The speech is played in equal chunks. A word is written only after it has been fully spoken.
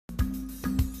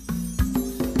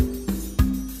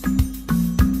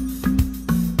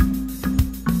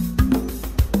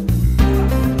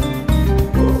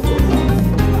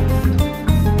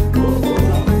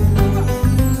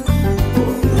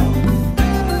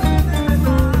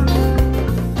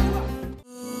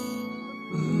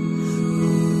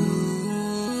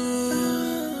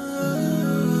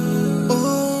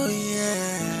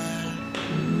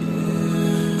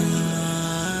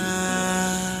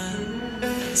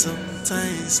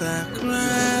Sometimes I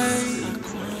cry.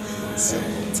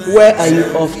 Where are you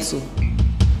off to?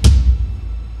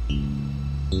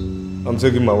 I'm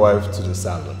taking my wife to the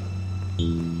salon.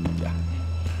 Yeah.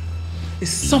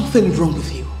 Is something wrong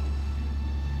with you?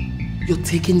 You're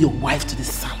taking your wife to the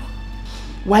salon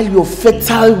while your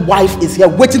fatal wife is here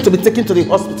waiting to be taken to the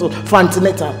hospital for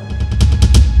antenatal.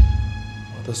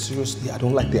 Mother, seriously, I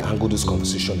don't like the angle this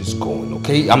conversation is going,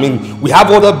 okay? I mean, we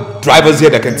have other drivers here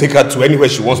that can take her to anywhere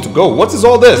she wants to go. What is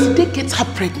all this? Did they get her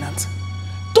pregnant?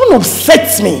 Don't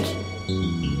upset me.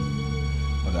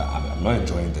 Mother, I'm not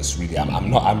enjoying this, really.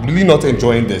 I'm really not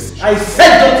enjoying this. I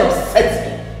said don't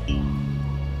upset me.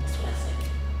 That's what I said.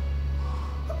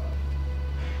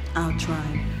 I'll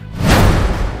try.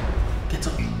 Get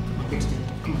up. I'll go to the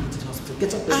hospital.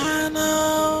 Get up. I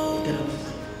know. Get up.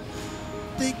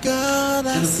 The God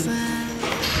I serve,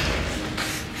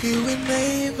 He will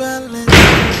never let me.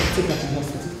 Take her to the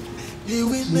hospital. He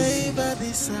will never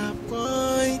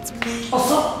disappoint me.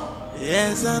 Also.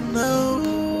 Yes, I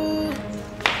know.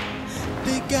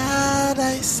 The God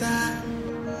I serve,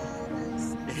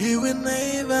 He will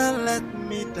never let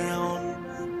me down.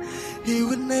 He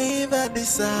will never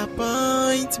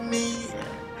disappoint me.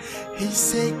 He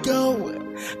said, go,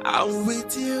 I'm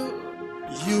with you.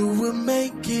 You will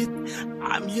make it.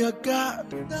 I'm your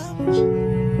God.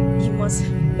 You must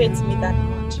hate me that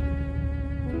much.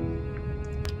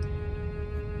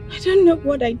 I don't know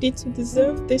what I did to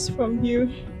deserve this from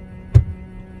you.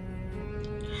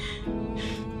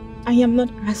 I am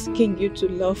not asking you to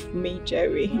love me,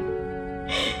 Jerry.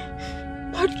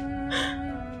 But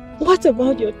what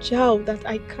about your child that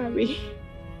I carry?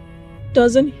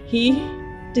 Doesn't he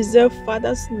deserve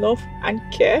father's love and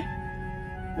care?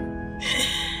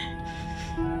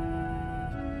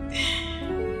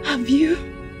 Have you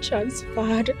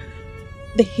transferred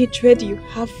the hatred you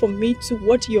have for me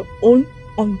toward your own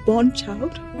unborn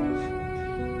child?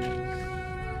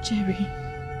 Jerry,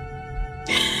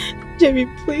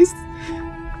 please.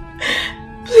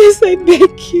 Please, I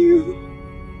beg you.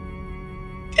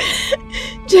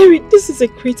 Jerry, this is a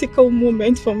critical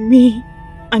moment for me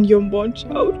and your unborn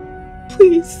child.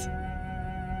 Please.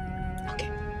 Okay.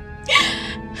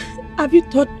 Have you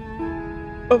thought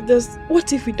of this?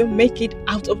 What if we don't make it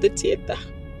out of the theater?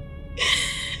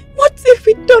 What if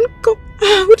we don't come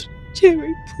out?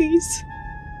 Jerry, please.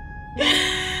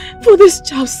 For this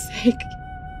child's sake,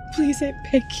 please, I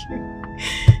beg you.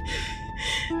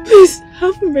 Please,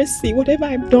 have mercy. Whatever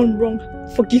I've done wrong,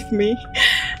 forgive me.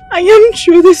 I am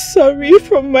truly sorry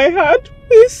from my heart.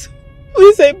 Please,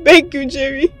 please, I beg you,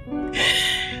 Jerry.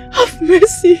 Have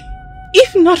mercy.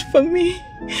 If not for me,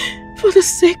 for the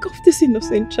sake of this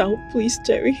innocent child, please,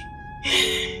 Jerry.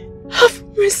 Have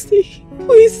mercy.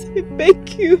 Please, I beg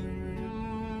you.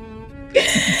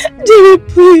 Jerry,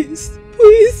 please.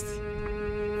 Please.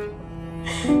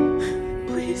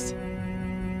 Please.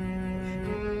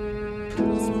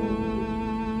 Please.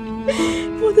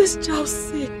 For this child's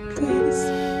sake, please.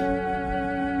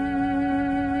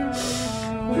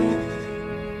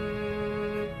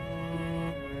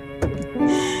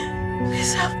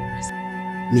 Please have mercy.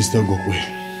 Mr. Gokwe,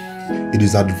 it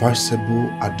is advisable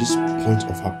at this point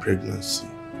of her pregnancy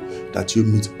that you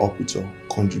meet up with your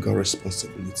conjugal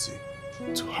responsibility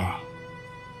to her.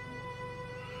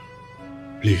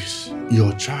 Please,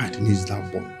 your child needs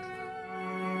that bond.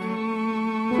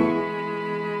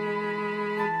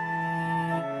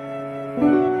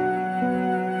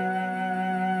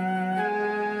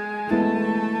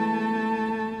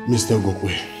 Mr.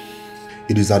 Gokwe,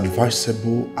 it is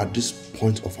advisable at this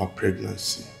point of her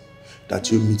pregnancy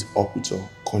that you meet up with your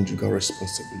conjugal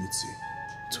responsibility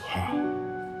to her.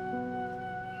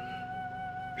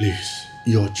 Please,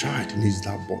 your child needs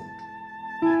that bond.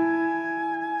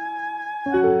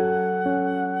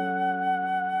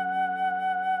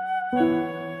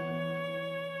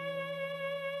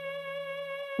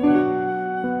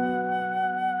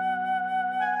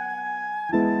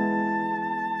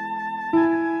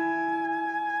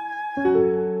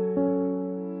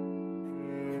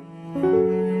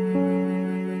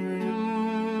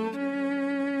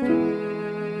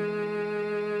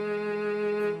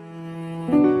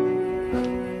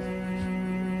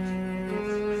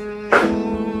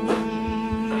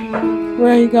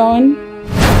 Where are you going?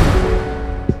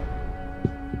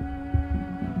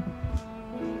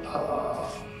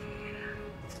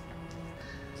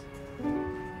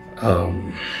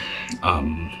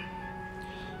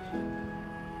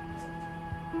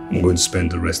 I'm going to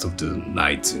spend the rest of the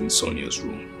night in Sonia's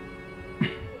room.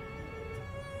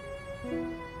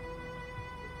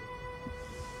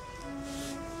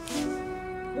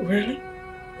 Really?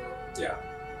 Yeah.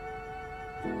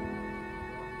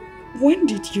 When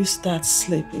did you start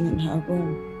sleeping in her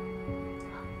room?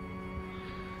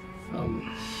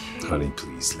 Honey,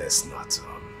 please, let's not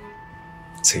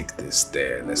take this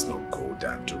there. Let's not go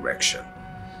that direction.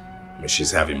 I mean,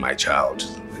 she's having my child.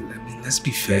 I mean, let's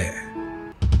be fair.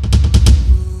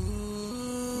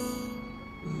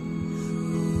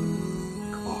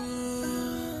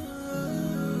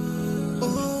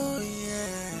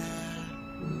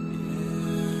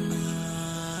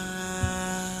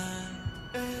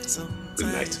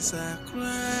 Good night. I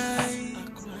cry,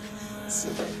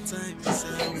 sometimes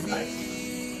I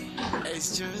weep.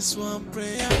 It's just one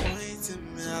prayer point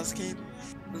in me asking,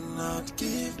 Lord,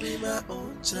 give me my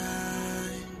own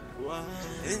child.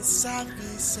 Inside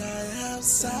peace I have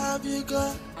served you,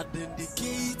 God. I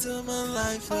dedicate my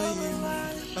life for you.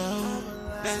 Oh,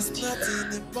 there's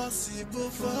nothing impossible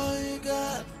for you,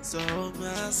 God. So I'm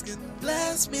asking,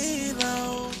 bless me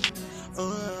now.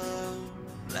 Oh,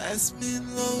 bless me,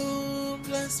 Lord,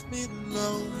 bless me,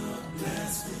 Lord,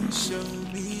 bless me, show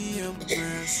me your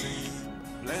mercy.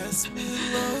 Bless me,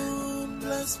 Lord,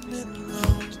 bless me,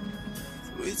 Lord,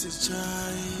 with a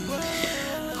child.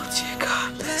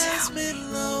 Bless me,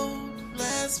 Lord,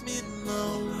 bless me,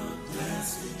 Lord, bless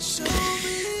me, show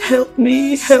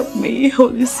me. Help me,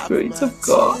 Holy Spirit of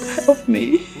God, help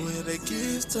me. With a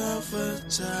gift of a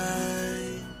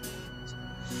child.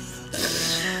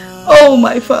 Oh,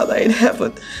 my Father in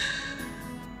heaven,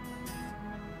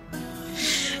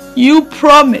 you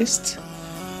promised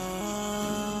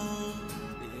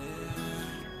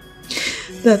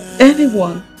that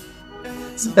anyone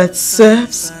that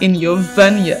serves in your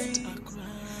vineyard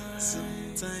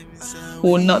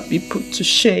will not be put to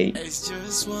shame. I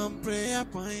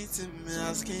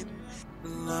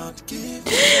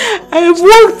have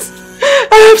worked,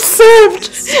 I have served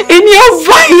in your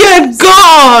vineyard,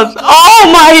 God, all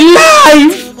my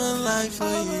life.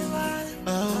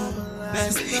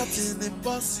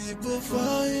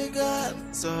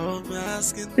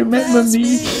 Remember me.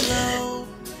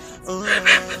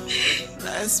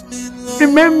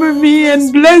 Remember me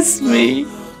and bless me.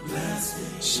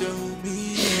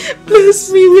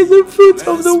 Bless me with the fruit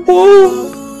of the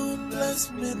womb.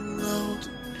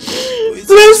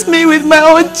 Bless me with my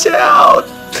own child.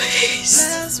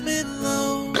 Please.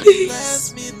 Please.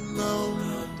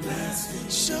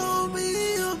 Show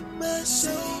me your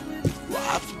mercy.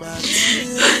 Wipe my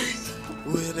tears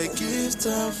with a gift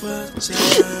of a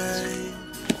child.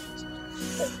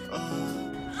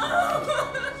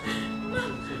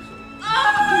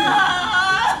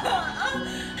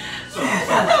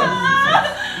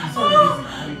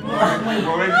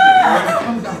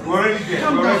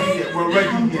 We're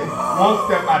already there. One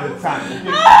step at a time,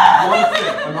 okay? One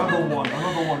step,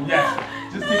 another one, yes.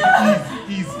 Just take it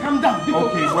easy. Calm down.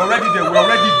 Okay, we're already there. We're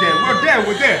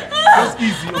there. Just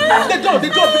easy, okay? The door,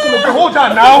 okay, hold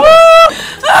on now.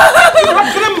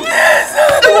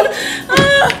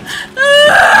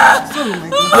 Sorry, my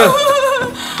dear.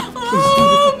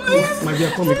 My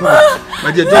dear, come here. My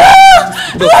dear,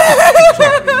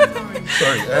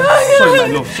 Sorry, my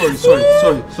love.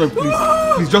 Sorry,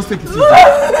 please, just take it easy.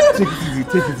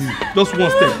 Just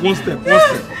one step.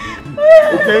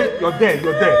 Okay, you're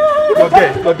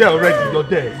there already. You're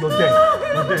there.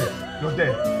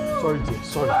 Sorry, dear,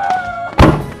 sorry.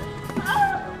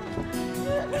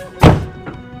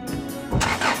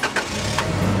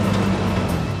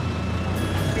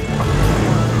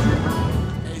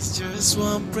 It's just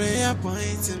one prayer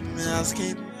point in me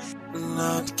asking,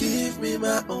 Lord, give me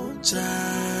my own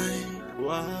child.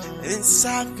 Wow.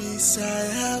 Inside peace I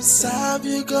have served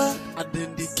you, God. I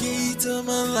dedicate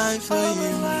my life for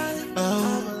you.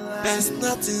 Oh, there's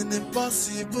nothing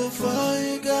impossible for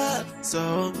you, God. So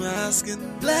I'm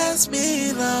asking, bless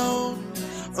me now.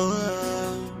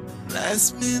 Oh,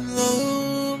 bless me,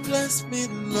 Lord, bless me,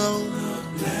 Lord,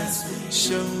 bless me,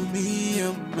 show me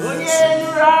your mercy.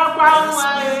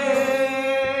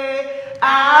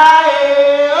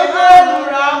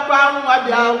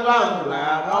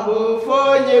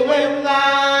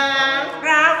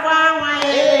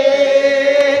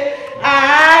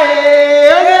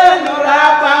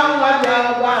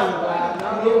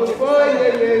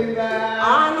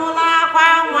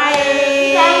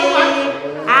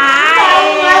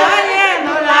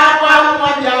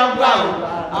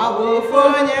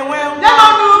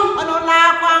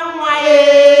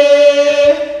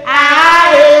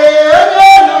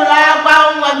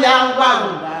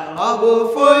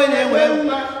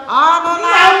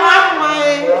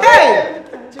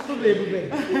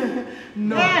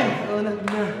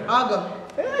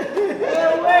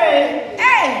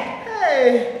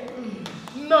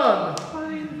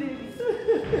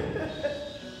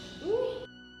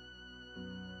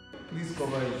 Please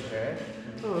cover his hair.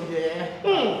 Oh, yeah.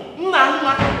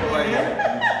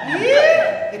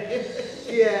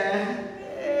 Yeah.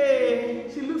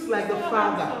 Hey, she looks like the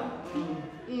father.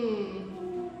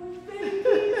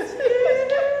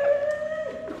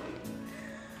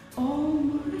 Oh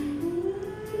my God.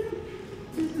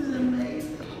 This is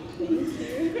amazing. Thank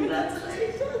you.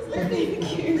 Congratulations. Thank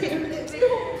you.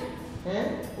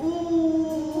 Huh?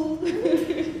 Ooh.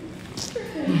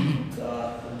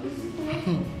 God.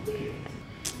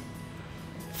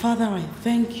 Father, I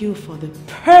thank you for the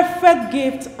perfect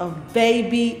gift of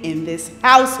baby in this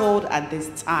household at this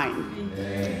time.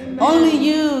 Amen. Only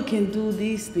you can do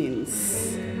these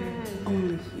things. Amen.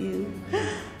 Only you.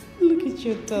 Look at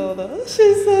your daughter.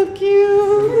 She's so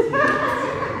cute.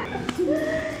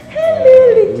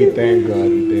 We thank God.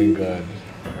 We thank God.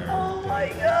 Oh my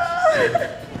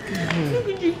God.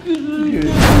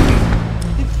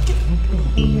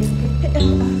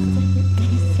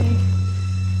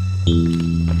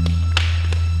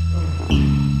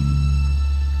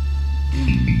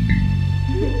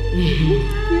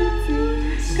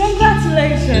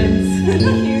 Congratulations.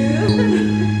 Thank you.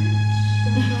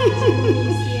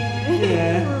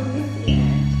 Yeah.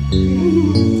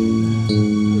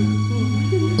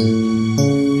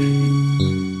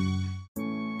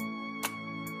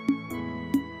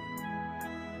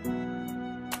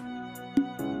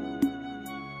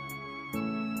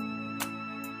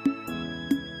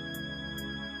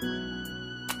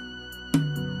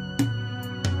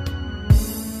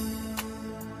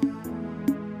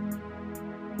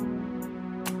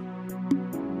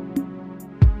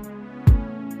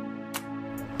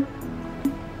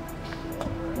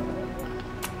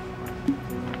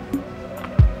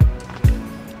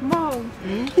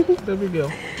 Baby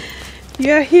girl.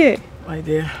 You're here. My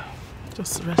dear,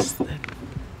 just rest then.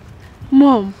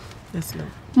 Mom. Yes, love.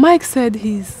 Mike said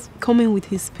he's coming with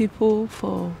his people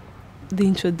for the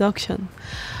introduction.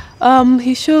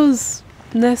 He shows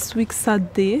next week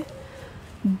Saturday,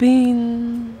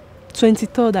 being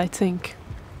 23rd, I think.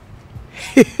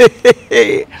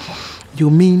 You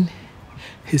mean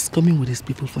he's coming with his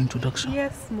people for introduction?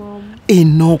 Yes, Mom.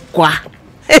 Inokwa.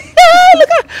 Look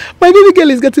at my baby girl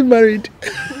is getting married.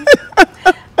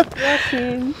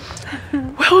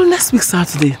 Well, next week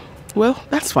Saturday. Well,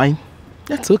 that's fine.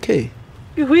 That's okay.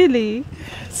 Really?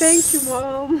 Yes. Thank you,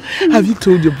 Mom. Have you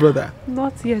told your brother?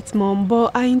 Not yet, Mom,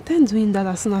 but I intend doing that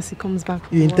as soon as he comes back.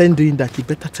 You intend doing that? You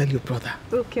better tell your brother.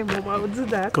 Okay, Mom, I will do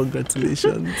that.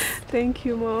 Congratulations. Thank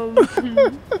you, Mom.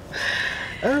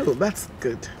 Oh, that's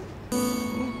good.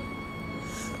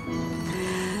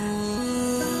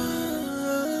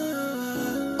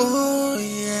 Oh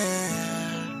yeah,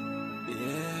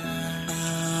 yeah.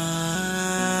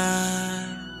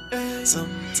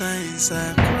 Sometimes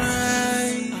I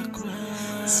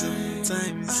cry,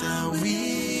 sometimes I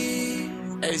weep.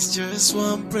 It's just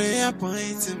one prayer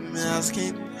point in me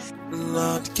asking,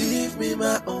 Lord, give me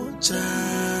my own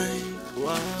child.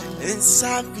 Wow. In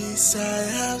service I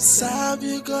have served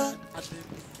you, God.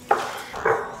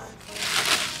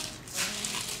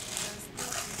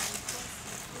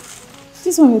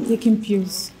 This one you're taking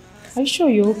pills. Are you sure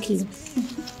you're okay?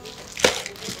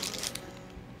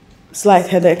 Slight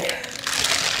headache.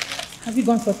 Have you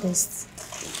gone for tests?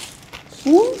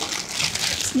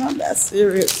 It's not that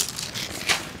serious.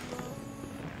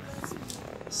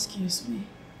 Excuse me.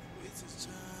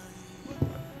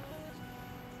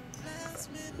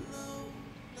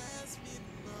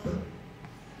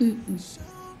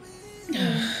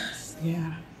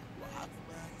 Yeah.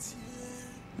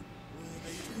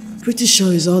 Pretty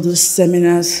sure it's all those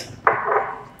seminars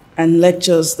and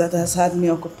lectures that has had me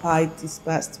occupied these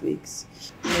past weeks.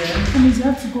 Yeah. And you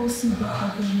have to go see the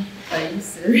company. Are you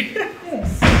serious?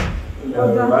 Yes. Hello,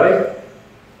 everybody.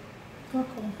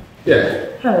 Welcome.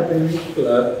 Yeah. Hello, baby.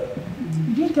 Hello.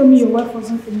 You didn't tell me your wife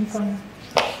wasn't feeling fine.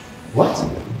 What?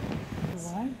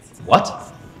 What?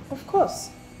 What? Of course.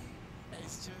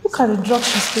 Look at the drug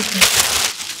she's taking.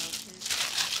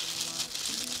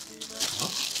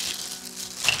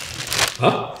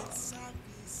 Huh?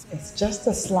 It's just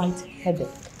a slight headache.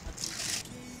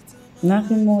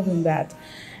 Nothing more than that.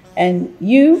 And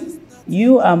you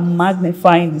are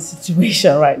magnifying the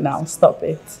situation right now. Stop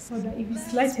it. So that if it's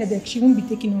slight headache, she won't be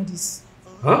taking all this.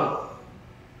 Huh?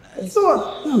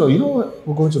 No, you know what?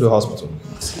 We're going to the hospital.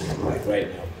 Like right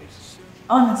now, please.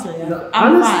 Honestly,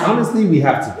 I'm fine. Honestly, we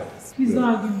have to go. Please don't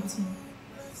argue with me.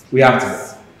 We have to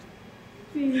go.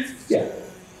 Please. Yeah.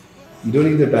 You don't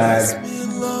need the bag.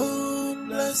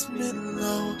 Bless me,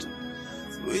 Lord,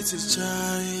 with your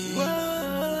child.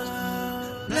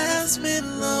 Bless me,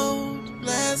 Lord,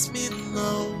 bless me,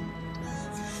 Lord.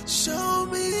 Show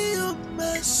me your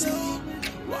mercy.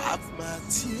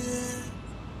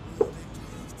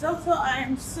 Doctor, I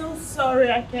am so sorry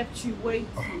I kept you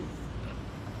waiting.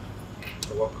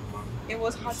 You're welcome, ma'am. It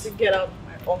was hard to get out of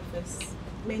my office.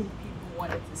 Many people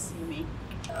wanted to see me.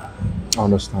 I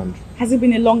understand. Has it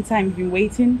been a long time you've been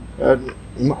waiting?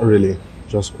 Not really.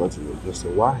 Just quite just a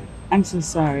while. I'm so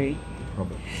sorry. No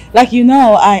problem. Like you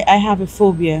know, I have a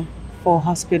phobia for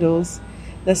hospitals.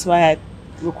 That's why I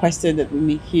requested that we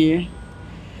meet here.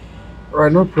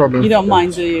 Alright, no problem. You don't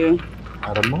mind, do you?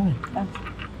 I don't mind. Okay.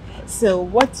 So,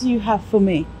 what do you have for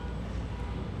me?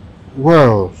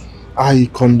 Well, I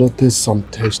conducted some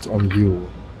tests on you.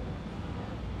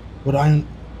 But I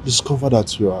discovered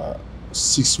that you are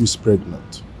 6 weeks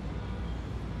pregnant.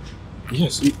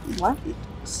 Yes. What?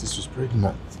 6 weeks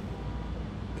pregnant.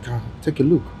 You can take a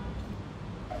look.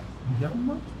 Yeah,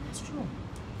 it's true.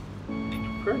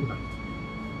 Pregnant.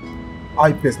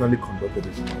 I personally conducted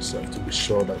it myself to be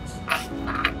sure that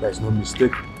there is no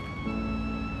mistake.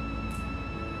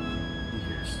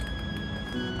 Yes.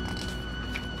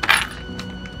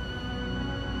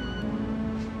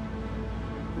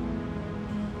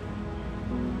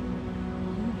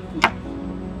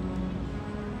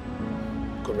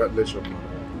 Congratulations, man.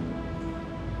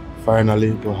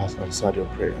 Finally, God has answered your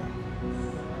prayer.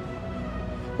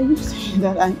 Are you saying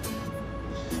that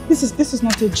This is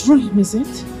not a dream, is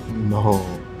it? No.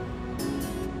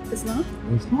 It's not?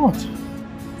 It's not.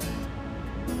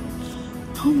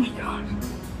 Oh my God.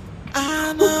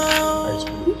 I know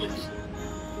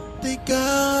the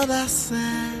God I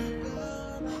serve,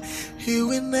 He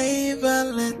will never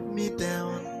let me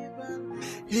down.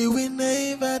 He will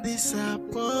never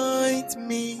disappoint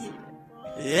me.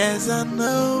 Yes, I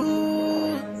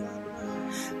know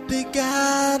the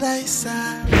God I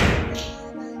serve,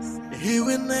 He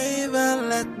will never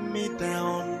let me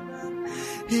down.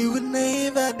 He will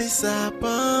never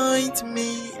disappoint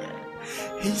me.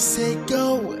 He said,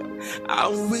 go,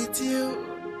 I'm with you.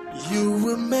 You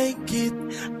will make it.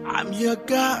 I'm your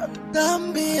God.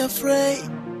 Don't be afraid.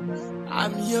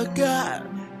 I'm your God,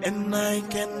 and I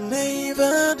can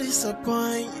never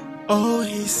disappoint. Oh,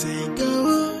 He said,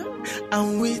 go,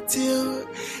 I'm with you.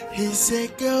 He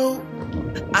said, go,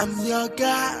 I'm your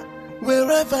God.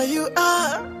 Wherever you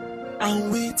are,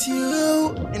 I'm with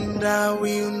you, and I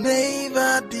will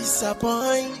never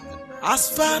disappoint. As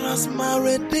far as my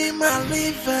Redeemer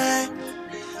liveth,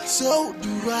 so do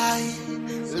I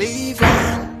live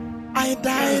on. I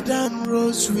died and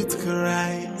rose with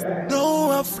Christ.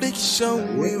 No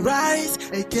affliction will rise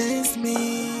against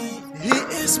me. He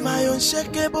is my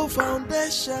unshakable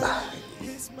foundation.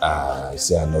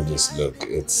 See, I know this look.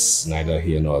 It's neither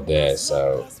here nor there,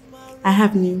 so... I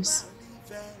have news.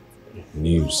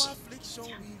 News?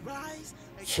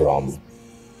 From?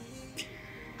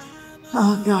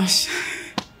 Oh gosh.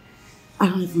 I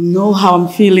don't even know how I'm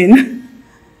feeling.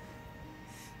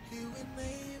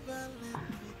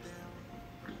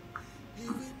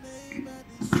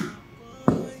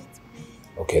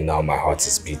 Okay, now my heart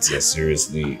is beating.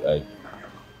 Seriously,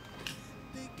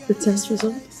 The test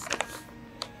results?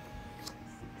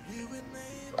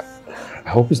 I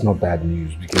hope it's not bad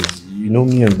news, because you know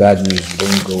me and bad news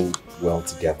don't go well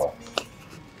together.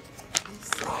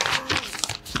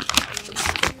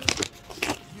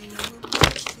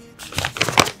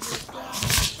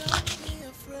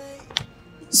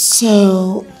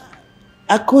 So,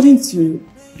 according to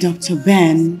Dr.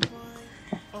 Ben,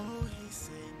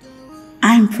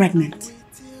 I'm pregnant.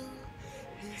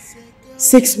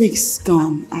 6 weeks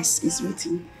gone, as is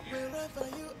written.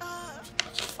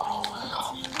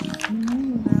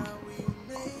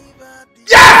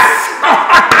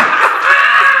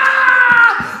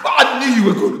 I knew you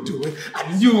were going to do it. I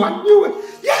knew it.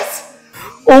 Yes.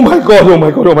 Oh my God. I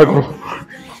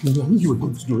knew you were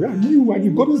going to do it. I knew,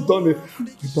 and God has done it.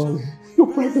 Darling, you're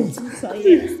pregnant.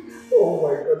 Oh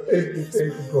my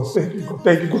God.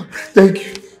 Thank you, God.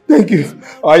 Thank you.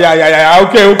 Oh, yeah.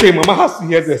 Okay. Mama has to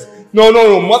hear this. No.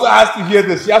 Mother has to hear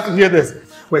this. She has to hear this.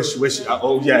 Where's she?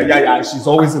 Oh, yeah. She's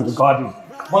always in the garden.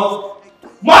 Mama!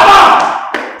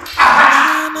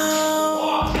 I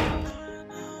know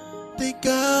the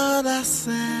God I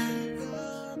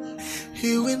serve,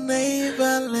 He will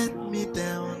never let me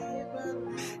down.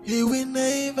 He will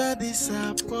never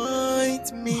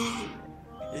disappoint me.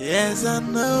 Yes, I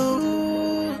know.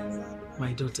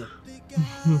 My daughter.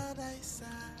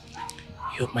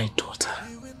 You're my daughter.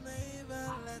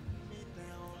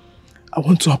 I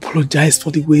want to apologize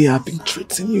for the way I've been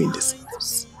treating you in this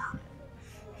house.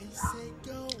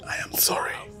 I am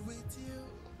sorry.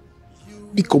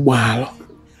 Biko Walo.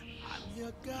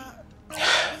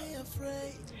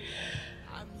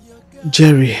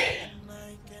 Jerry,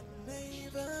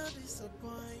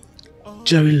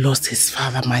 Jerry lost his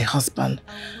father, my husband,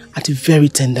 at a very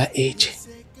tender age.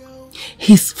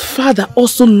 His father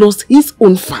also lost his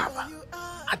own father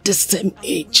at the same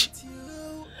age.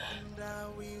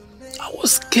 I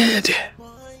was scared.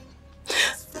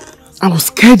 I was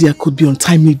scared there could be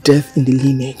untimely death in the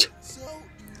lineage.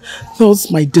 That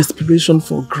was my desperation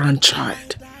for a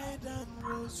grandchild.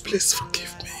 Please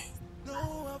forgive me.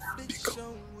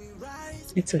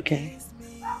 It's okay.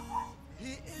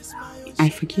 I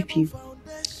forgive you.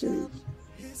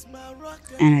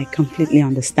 And I completely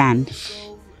understand.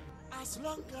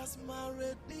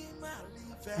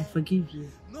 I forgive you.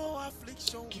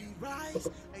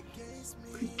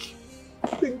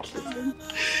 Thank you.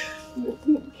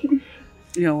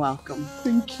 You're welcome.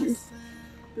 Thank you.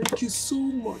 Thank you so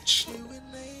much.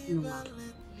 You're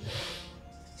welcome.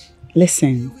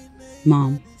 Listen,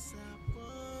 Mom.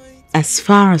 As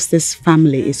far as this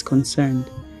family is concerned,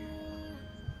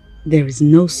 there is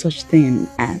no such thing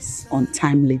as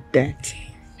untimely death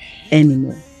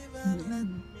anymore.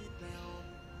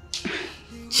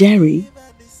 Jerry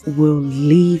will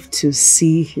live to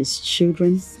see his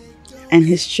children and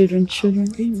his children's children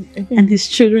and his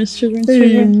children's children's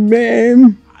children.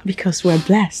 Amen. Because we're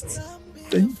blessed.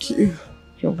 Thank you.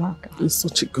 You're welcome. You're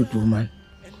such a good woman.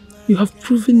 You have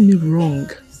proven me wrong.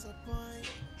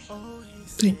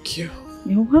 Thank you.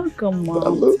 You're welcome, Mom.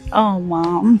 Hello. Oh,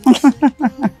 Mom. I'm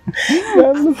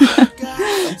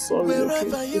sorry.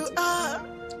 Wherever you are,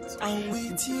 I'm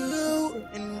with you,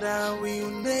 and I will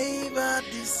never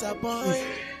disappoint.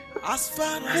 As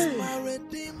far as my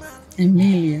redeemer.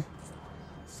 Emilia,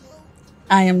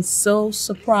 I am so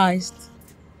surprised.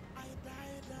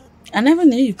 I never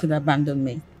knew you could abandon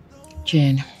me.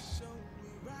 Jane,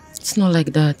 it's not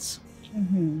like that.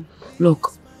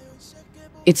 Look,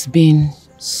 it's been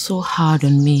so hard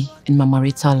on me in my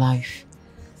marital life.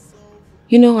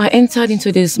 You know, I entered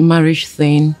into this marriage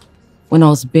thing when I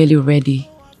was barely ready.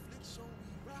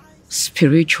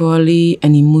 Spiritually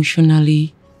and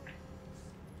emotionally,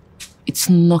 it's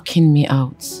knocking me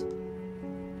out.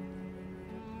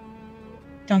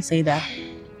 Don't say that.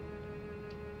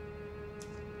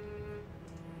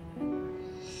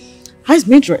 How's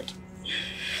Mildred?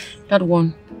 That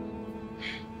one.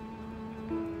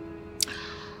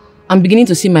 I'm beginning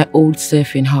to see my old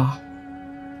self in her.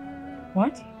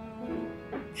 What?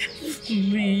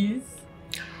 Please.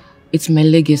 It's my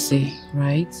legacy,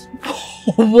 right?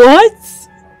 What?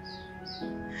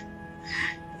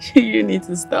 You need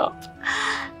to stop.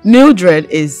 Mildred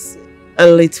is a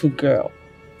little girl.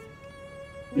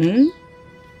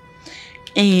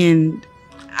 And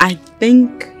I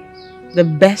think the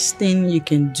best thing you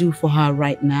can do for her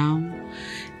right now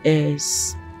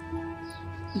is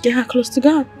get her close to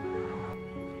God.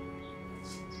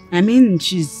 I mean,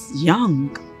 she's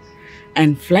young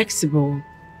and flexible,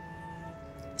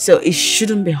 so it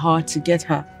shouldn't be hard to get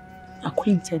her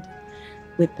acquainted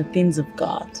with the things of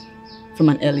God from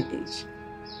an early age.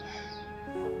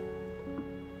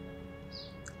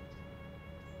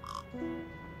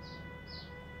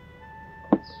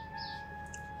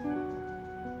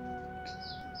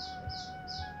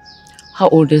 How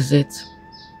old is it?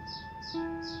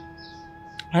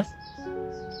 What?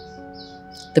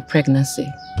 The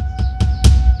pregnancy.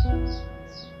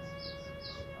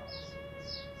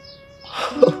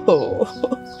 Oh.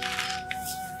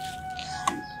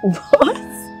 What?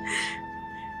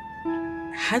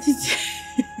 How did you...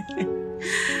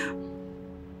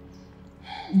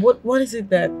 What is it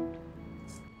that...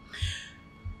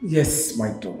 Yes,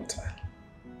 my daughter.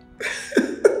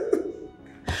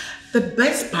 The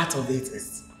best part of it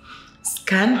is,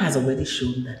 scan has already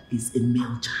shown that he's a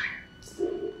male child.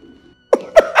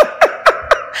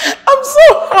 I'm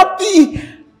so happy.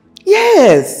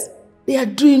 Yes, they are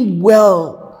doing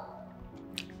well.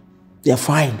 They are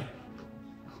fine.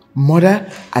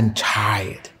 Mother and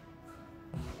child.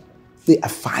 They are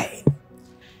fine.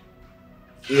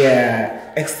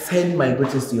 Yeah, extend my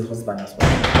greetings to your husband as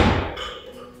well.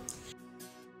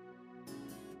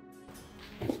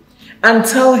 And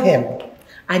tell him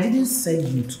I didn't send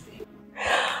you to him.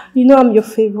 You know I'm your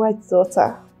favorite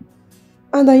daughter.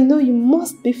 And I know you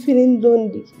must be feeling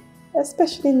lonely,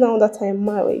 especially now that I am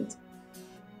married.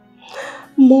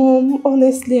 Mom,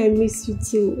 honestly, I miss you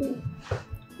too.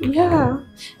 Yeah,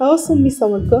 I also miss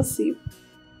our gossip.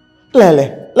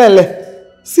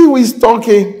 Lele, see who is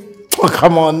talking. Oh,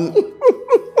 come on.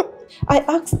 I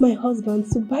asked my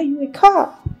husband to buy you a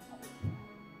car.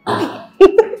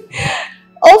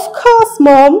 Of course,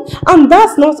 Mom. And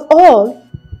that's not all.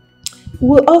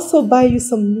 We'll also buy you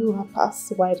some new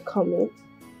wrappers while coming.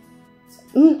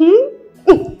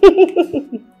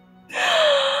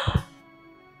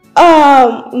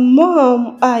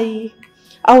 Mom, I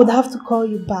would have to call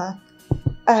you back.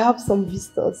 I have some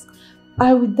visitors.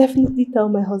 I will definitely tell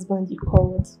my husband you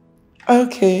called.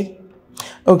 Okay.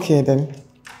 Okay then.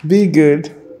 Be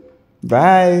good.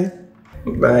 Bye.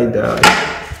 Bye, darling.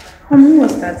 Who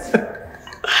was that?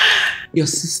 Your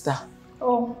sister.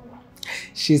 Oh.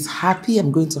 She's happy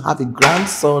I'm going to have a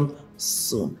grandson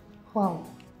soon. Wow.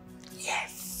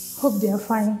 Yes. Hope they are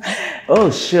fine.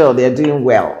 Oh, sure, they're doing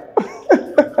well.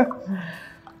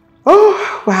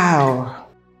 Oh, wow.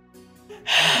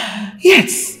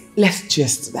 Yes, let's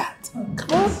cheers to that.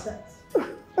 Come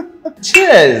on.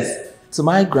 Cheers to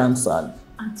my grandson.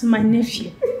 And to my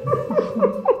nephew.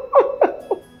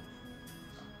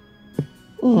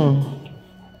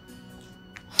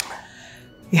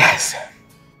 Yes.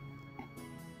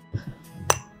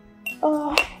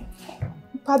 Oh,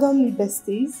 pardon me,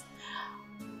 besties.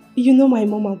 You know my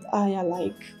mom and I are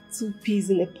like two peas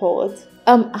in a pod.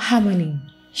 Harmony,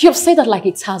 you've said that like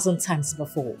 1,000 times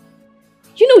before.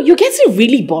 You know, you're getting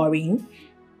really boring.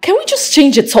 Can we just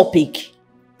change the topic?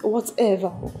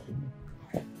 Whatever.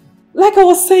 Like I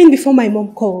was saying before my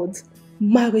mom called,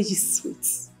 marriage is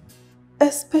sweet.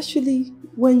 Especially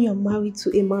when you're married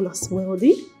to a man as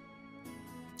wealthy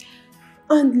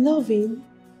and loving,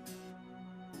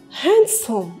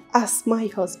 handsome as my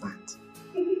husband.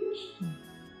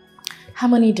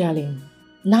 Harmony, darling,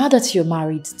 now that you're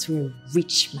married to a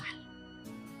rich man,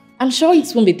 I'm sure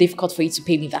it won't be difficult for you to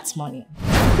pay me that money.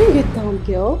 Bring it down,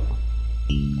 girl.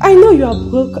 I know you are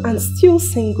broke and still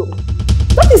single.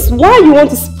 That is why you want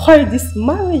to spoil this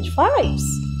marriage vibes.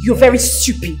 You're very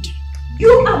stupid.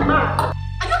 You are mad.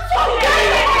 Are you fucking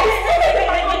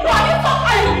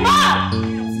mad?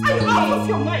 Are you out of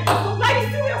your mind? Like,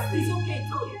 seriously, it's okay.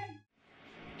 It's okay.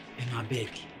 And I beg.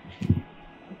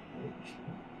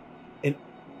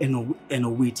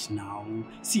 And wait now.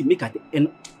 See, make at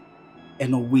and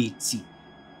wait. See.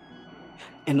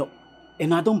 And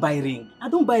I don't buy ring. I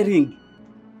don't buy ring.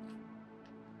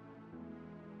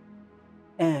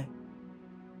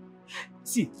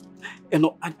 See,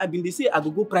 I been they say I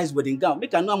go price wedding gown.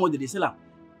 Make I know how much they sell am.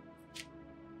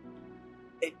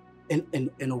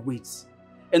 And wait.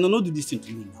 And no do this thing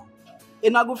to me now.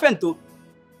 And I go fento.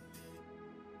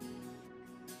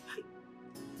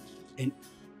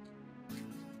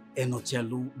 And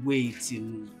Ocello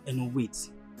waiting and wait.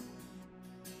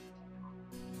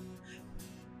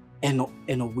 And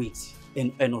wait.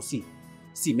 And see,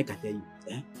 make I tell you,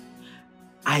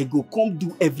 I go come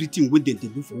do everything with them to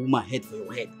do for woman head for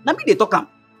your head. Now me they talk am.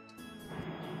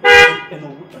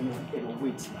 And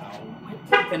wait now.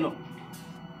 And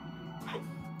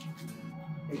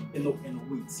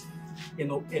wait.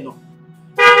 And wait now.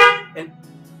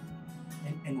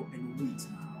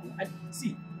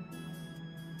 See.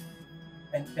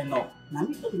 And now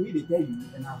me talk to me they tell you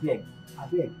and I beg.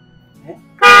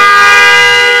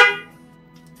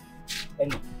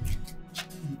 And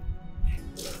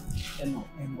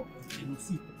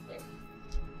see.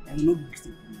 And no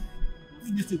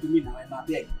listen to me now and I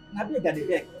beg. And I beg at the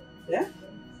beg. Yeah?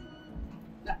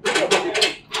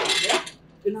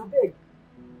 And I beg.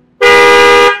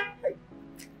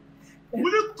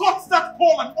 Will you cut that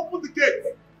call and open the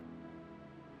gate?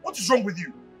 What is wrong with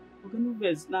you? Okay, no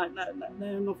verse.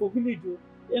 No for village.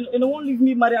 And won't leave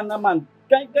me marry another man.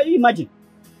 Can you imagine?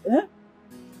 Eh?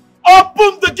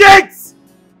 Open the gates!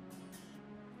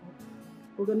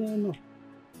 Okay, no.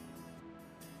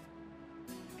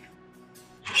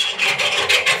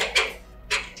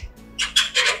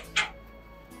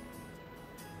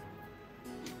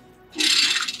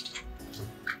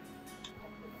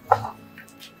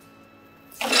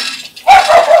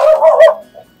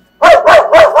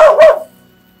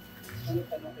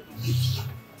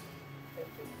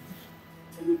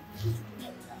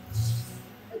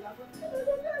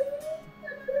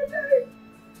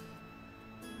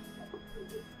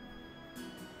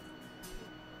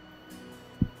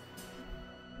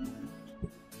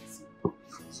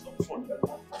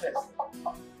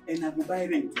 And I go buy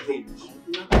ring today.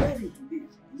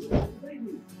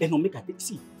 And I make a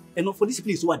taxi. And for this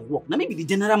place where they work. Now maybe the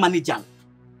general manager.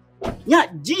 Yeah,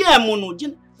 GM no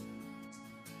GM.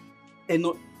 And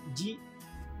no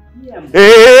GM.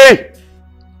 Hey!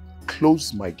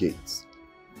 Close my gates.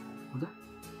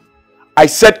 I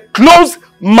said close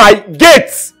my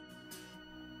gates!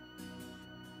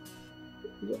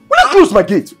 Will you close my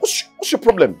gates? What's your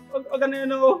problem? Okay,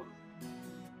 no.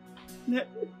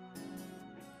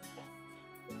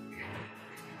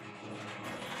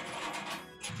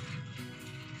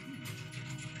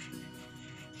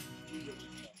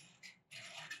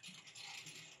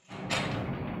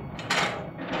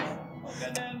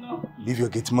 Leave your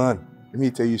gate, man. Let me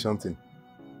tell you something.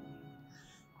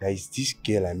 there is this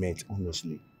girl I met,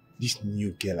 honestly. This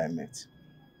new girl I met.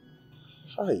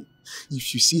 Hi.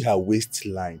 If you see her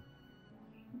waistline,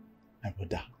 my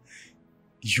brother,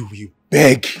 you will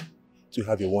beg to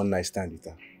have a one-night stand with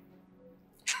her.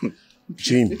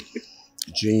 Jim,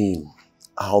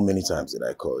 how many times did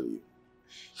I call you?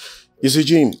 You see,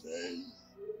 Jim,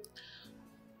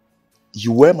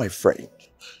 you were my friend.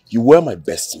 You were my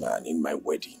best man in my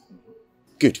wedding.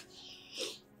 Good.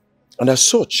 And as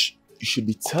such, you should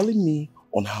be telling me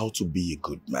on how to be a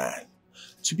good man,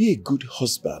 to be a good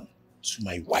husband to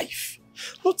my wife.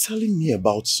 Not telling me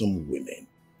about some women.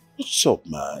 What's up,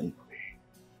 man?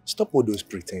 Stop all those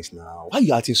pretense now. Why are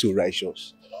you acting so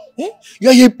righteous? Eh? You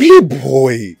are a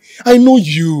playboy. I know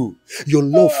you. Your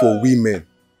love for women.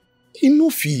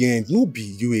 Enough end. No be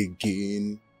you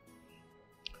again.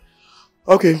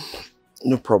 Okay,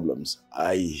 no problems.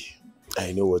 I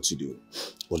know what to do.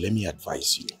 But let me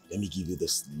advise you. Let me give you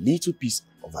this little piece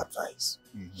of advice.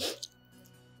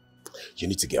 You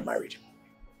need to get married.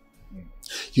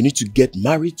 You need to get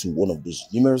married to one of those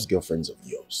numerous girlfriends of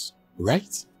yours,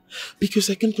 right? Because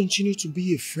I can continue to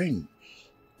be a friend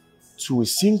to a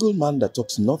single man that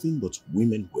talks nothing but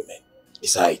women.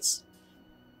 Besides,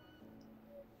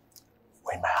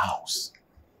 we're in my house.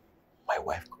 My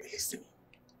wife could be listening.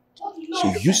 So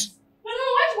you... No,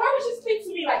 why would she speak to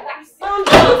me like that? Don't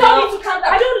tell me to calm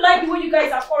down. I don't like the way you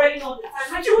guys are quarreling all the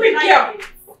time. Stupid girl.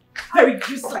 Very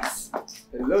useless.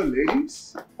 Hello,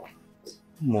 ladies.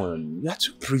 Come on, you're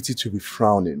too pretty to be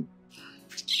frowning.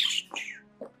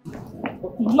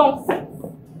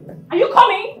 Nonsense. Are you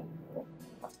coming?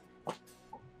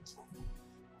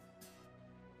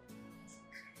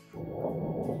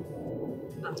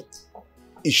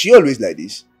 Is she always like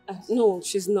this? No,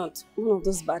 she's not. One of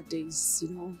those bad days, you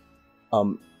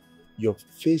know. Your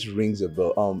face rings a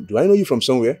bell. Do I know you from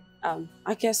somewhere?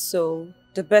 I guess so.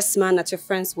 The best man at your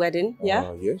friend's wedding,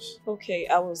 yeah? Yes. Okay,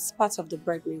 I was part of the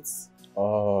bridesmaids.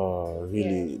 Oh,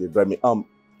 really? Yeah. The bridesmaid.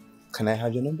 Can I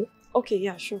have your number? Okay,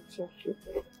 yeah, sure. Let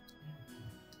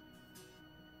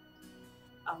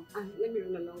me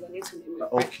remember. I need to remember.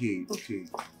 Okay.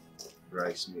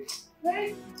 Bridesmaid.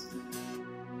 Right.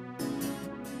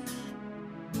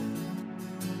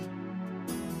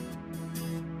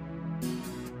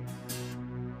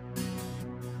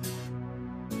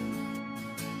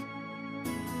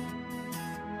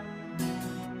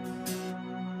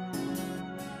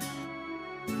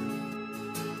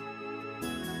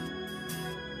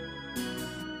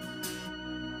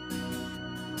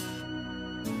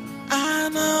 I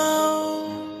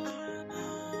know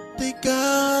the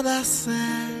God I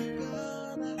serve,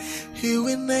 He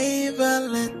will never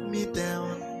let me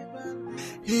down.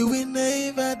 He will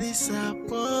never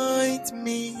disappoint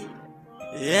me.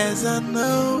 Yes, I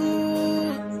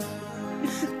know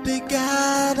the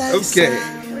God I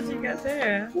serve. What you got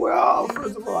there? Well,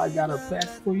 first of all, I got a pack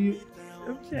for you.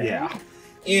 Okay. Yeah.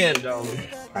 And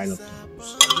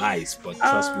pineapples are nice, but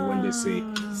trust me when they say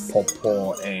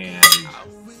pawpaw and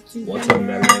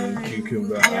watermelon,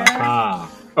 cucumber.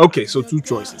 Okay, so two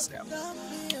choices now.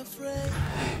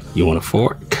 You want a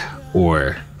fork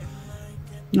or?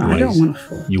 No, I don't want a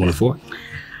fork. You want a fork?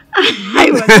 I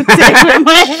want to take with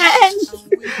my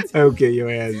hands. Okay, your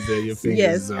hands there, your fingers.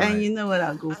 Yes, and right. you know what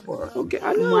I'll go for. Okay,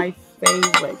 I know. My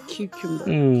favorite cucumber.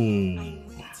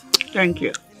 Thank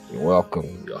you. You're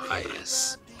welcome, Your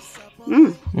Highness.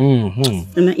 You're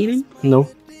not eating? No.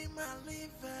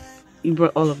 You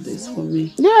brought all of this for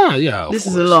me. Yeah. This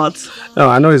is a lot. No,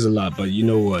 I know it's a lot, but you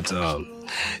know what?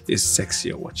 It's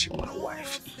sexier watching my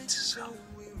wife eat. So.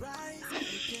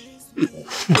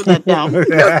 Put that down. Put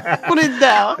it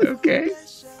down. Okay.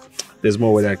 There's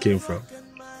more where that came from.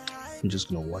 I'm just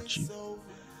gonna watch you.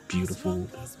 Beautiful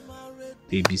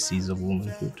ABCs of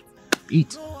womanhood.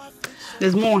 Eat.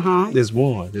 There's more, huh? There's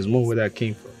more. There's more where that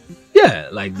came from. Yeah,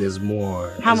 like there's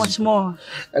more. How much more?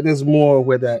 There's more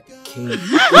where that came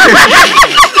from.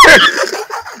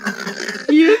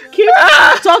 You keep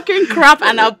talking crap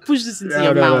and I'll push this into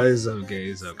your mouth. No, it's okay.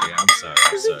 I'm sorry.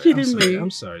 Are you kidding me? I'm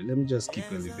sorry. Let me just keep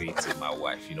elevating my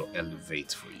wife.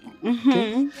 Elevate for you.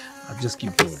 Okay? I'll just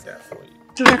keep doing that for you.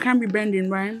 So I can't be bending,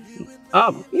 right?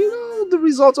 The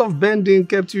result of bending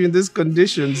kept you in this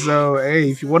condition. So, hey,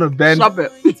 if you want to bend... Stop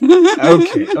it.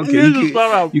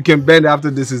 Okay. You can bend after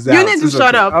this is out. You need to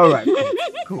shut up. All right.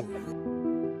 Cool.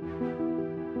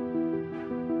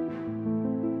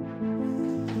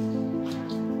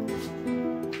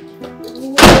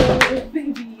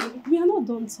 Baby, we are not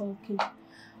done talking.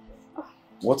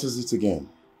 What is it again?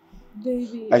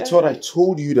 Baby. I thought I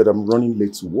told you that I'm running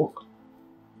late to work.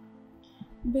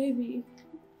 Baby,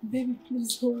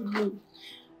 please hold me.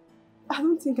 I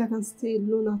don't think I can stay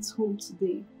alone at home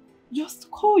today.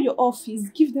 Just call your office,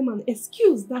 give them an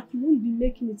excuse that you won't be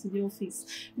making it to the office.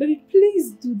 Baby,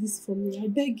 please do this for me, I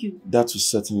beg you. That will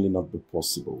certainly not be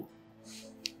possible.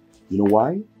 You know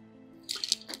why?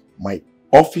 My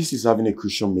office is having a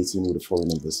crucial meeting with the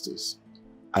foreign investors.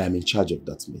 I am in charge of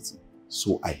that meeting,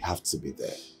 so I have to be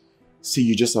there. See,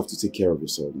 you just have to take care of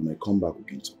yourself. When I come back, we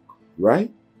can talk,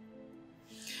 right?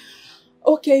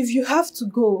 Okay, if you have to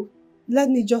go, let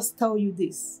me just tell you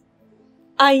this.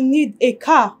 I need a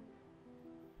car.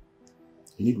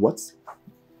 You need what?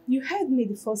 You heard me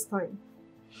the first time.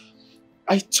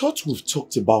 I thought we've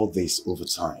talked about this over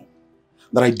time,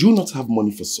 that I do not have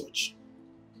money for such.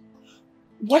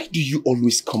 Why do you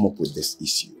always come up with this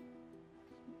issue?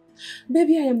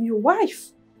 Baby, I am your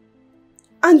wife.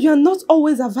 And you are not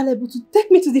always available to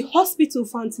take me to the hospital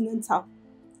for antenatal.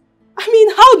 I mean,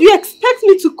 how do you expect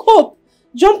me to cope?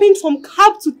 Jumping from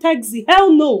cab to taxi?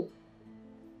 Hell no.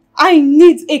 I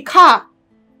need a car.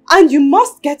 And you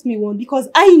must get me one because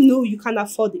I know you can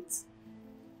afford it.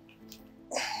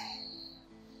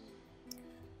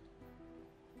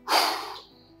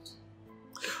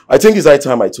 I think it's high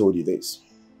time I told you this.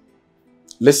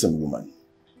 Listen, woman.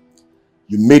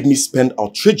 You made me spend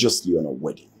outrageously on a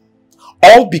wedding.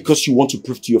 All because you want to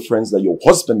prove to your friends that your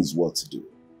husband is well-to-do.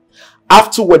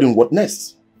 After wedding, what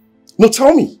next? No,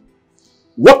 tell me.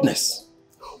 What next?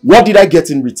 What did I get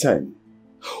in return?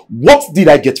 What did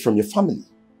I get from your family?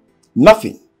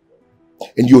 Nothing.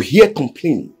 And you're here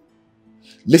complaining.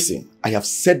 Listen, I have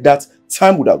said that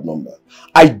time without number.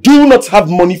 I do not have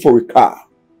money for a car.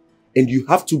 And you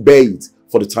have to bear it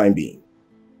for the time being.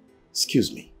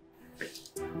 Excuse me.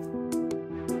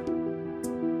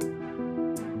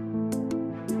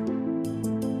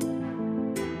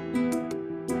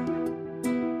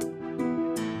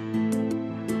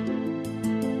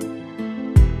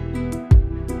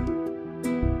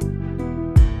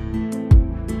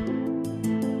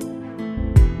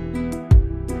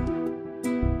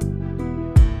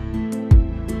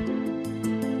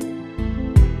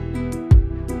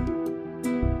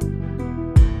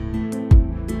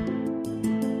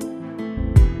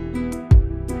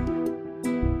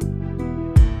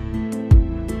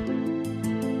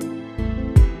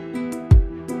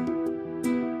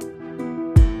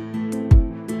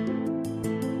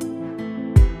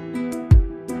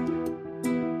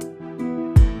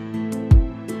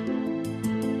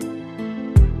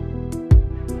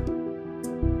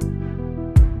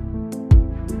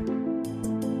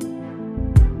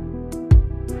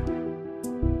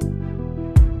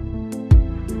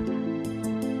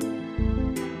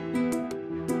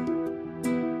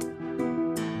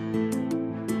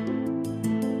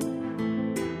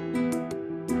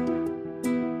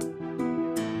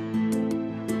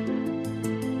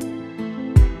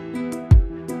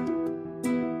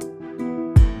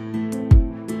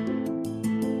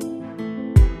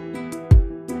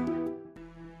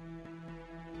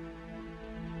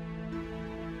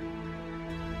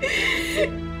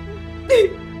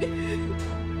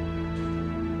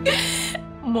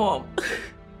 Mom,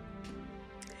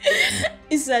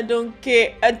 is I don't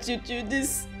care attitude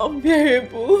is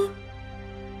unbearable.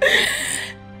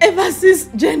 Ever since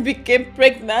Jen became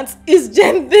pregnant, is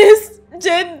Jen this,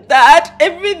 Jen that,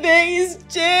 every day is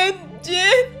Jen.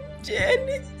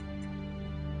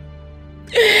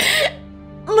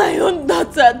 My own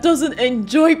daughter doesn't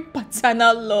enjoy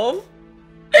paternal love.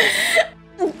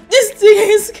 This thing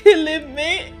is killing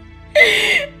me.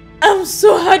 I'm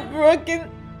so heartbroken.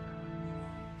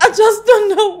 I just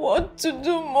don't know what to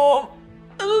do, Mom.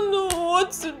 I don't know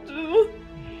what to do.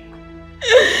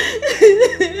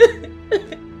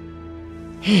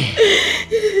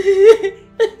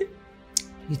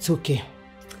 It's okay.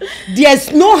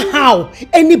 There's no how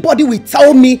anybody will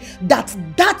tell me that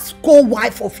that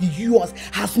co-wife of yours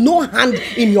has no hand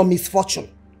in your misfortune.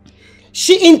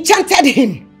 She enchanted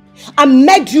him and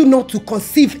made you not to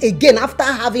conceive again after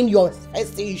having your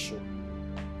first issue.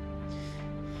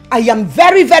 I am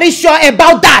very, very sure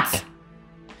about that.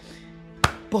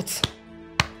 But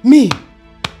me,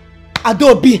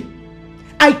 Adobe,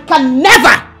 I can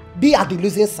never be at the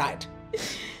losing side.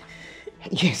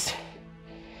 Yes.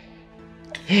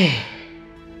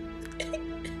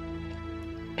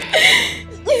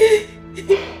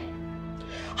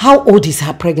 How old is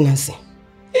her pregnancy?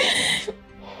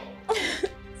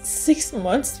 6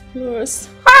 months plus.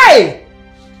 Hey!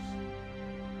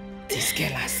 This girl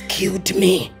has killed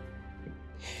me.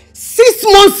 6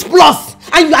 months plus,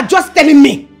 and you are just telling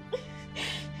me.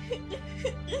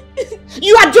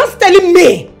 You are just telling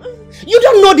me. You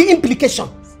don't know the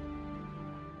implications.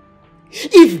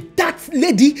 If that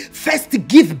lady first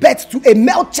give birth to a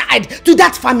male child to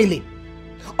that family,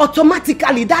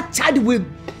 automatically that child will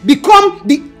become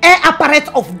the heir apparent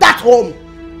of that home.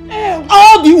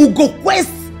 All the Ugokwe's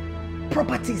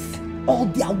properties, all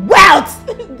their wealth.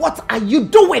 What are you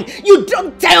doing? You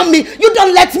don't tell me. You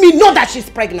don't let me know that she's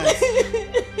pregnant.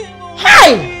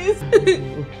 Hi!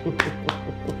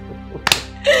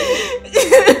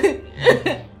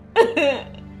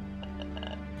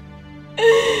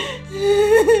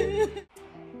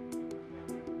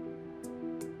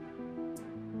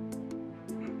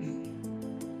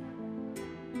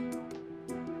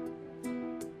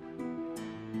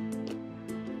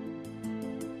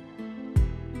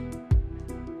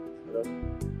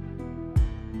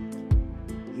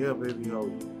 Yeah, baby, how are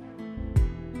you?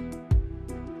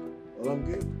 Well, I'm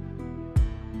good.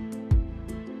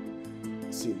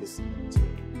 See, listen, let me tell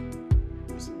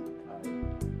you. See, I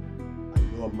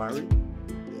know I'm married.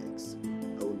 Yes, I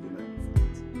won't deny the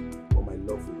fact. But my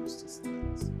love for you still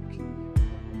stands, okay?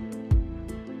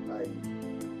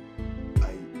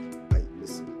 I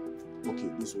listen. Okay,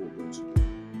 this is what we're going to do.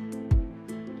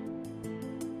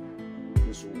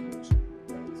 This is what we're going to do,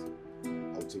 right?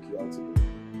 I'll take you out today.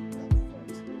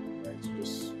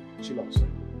 Just chill out, son.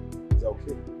 Is that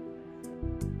okay?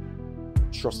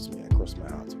 Trust me, I cross my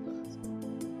heart with that.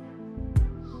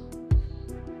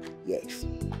 Yes,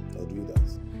 I'll do that.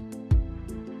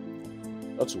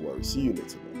 Not to worry. See you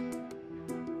later, man.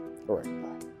 Alright,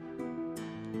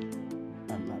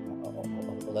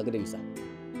 bye. Good evening, sir.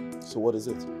 So what is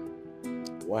it?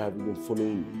 Why have you been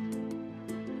following me?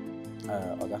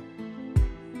 Oga,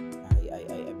 I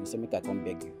been saying I come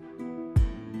beg you.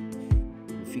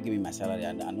 If you give me my salary,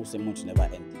 and I know some months never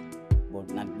end. But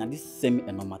now this same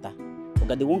no matter.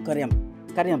 Oga, they won't carry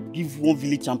him, give one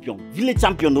village champion. Village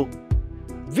champion, no.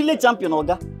 Village champion,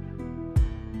 Oga.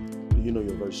 Do you know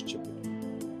you're very stupid?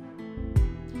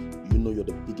 You know you're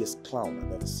the biggest clown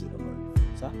I've ever seen on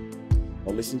earth. Sir?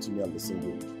 Now listen to me and listen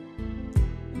good.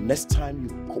 Next time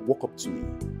you walk up to me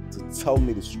to tell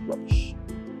me this rubbish,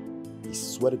 I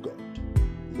swear to God,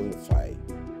 you're going to fire.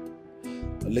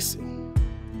 Now listen.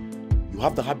 You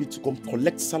have the habit to come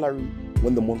collect salary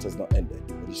when the month has not ended.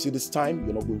 But you see this time,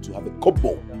 you're not going to have a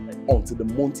kobo until the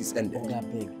month is ended.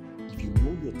 If you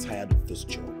know you're tired of this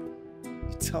job,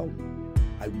 you tell me.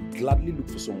 I will gladly look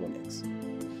for someone else.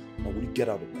 Now will you get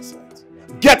out of my sight?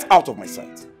 Get out of my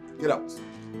sight! Get out!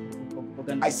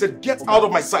 I said get out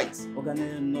of my sight!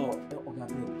 No.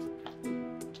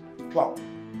 Clown.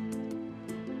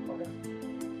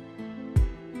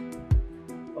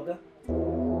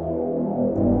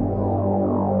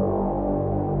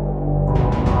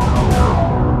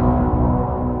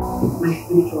 My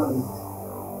spiritual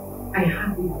mate, I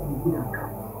have it on good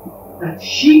account that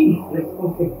she is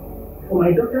responsible for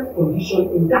my daughter's condition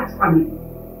in that family.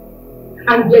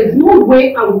 And there's no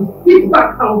way I will sit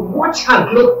back and watch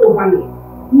her gloat over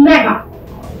me. Never.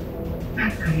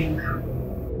 That can never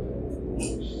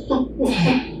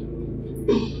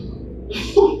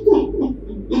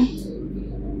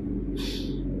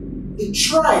The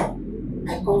tribe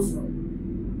I come from,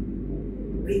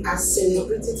 we are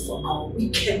celebrated for our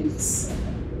wickedness.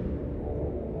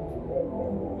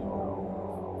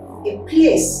 A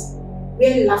place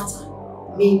where laughter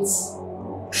means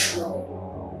trouble.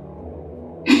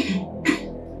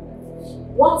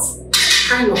 What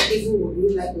kind of evil would you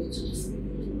like me to do?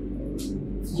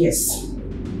 Yes,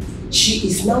 she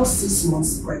is now 6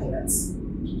 months pregnant.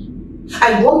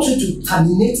 I want you to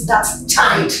terminate that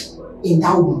child in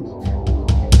that womb.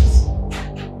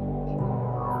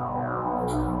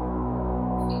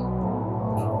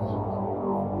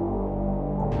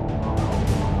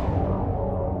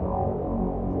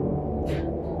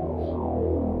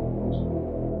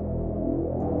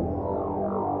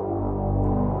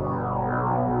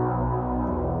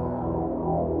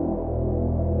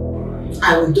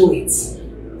 I will do it.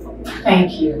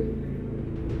 Thank you.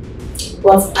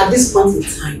 But at this point in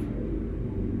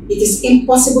time, it is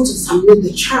impossible to terminate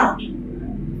the child.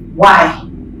 Why?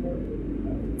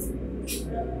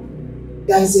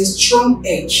 There is a strong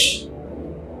edge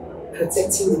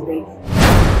protecting the baby.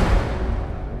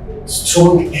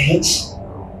 Strong edge?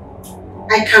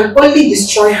 I can only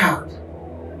destroy her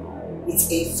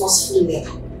with a forceful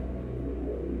level.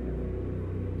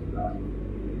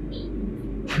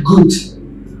 Good.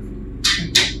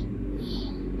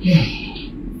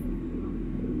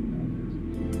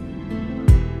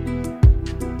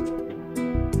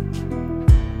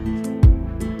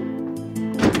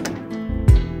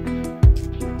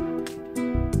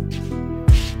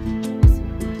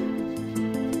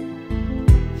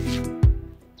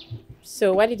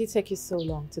 So why did it take you so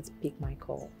long to pick my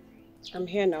call? I'm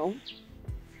here now.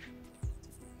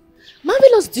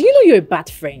 Marvelous, do you know you're a bad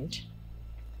friend?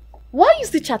 Why are you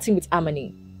still chatting with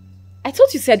Harmony? I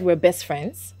thought you said we're best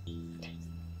friends.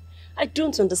 I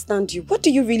don't understand you. What do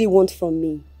you really want from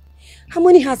me?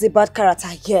 Harmony has a bad character,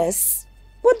 yes.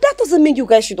 But that doesn't mean you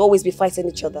guys should always be fighting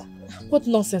each other. What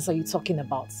nonsense are you talking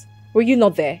about? Were you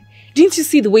not there? Didn't you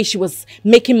see the way she was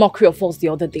making mockery of us the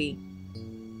other day?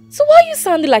 So why are you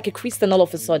sounding like a Christian all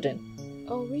of a sudden?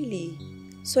 Oh, really?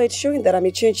 So it's showing that I'm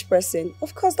a changed person.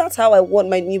 Of course, that's how I want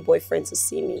my new boyfriend to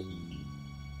see me.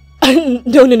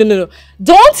 No.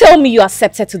 Don't tell me you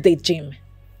accepted to date Jim.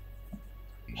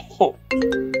 Oh,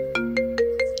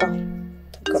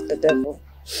 got the devil.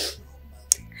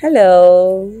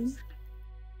 Hello.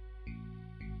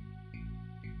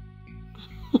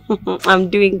 I'm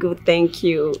doing good, thank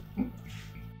you.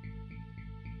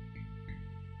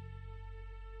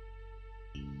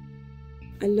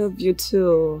 I love you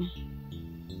too.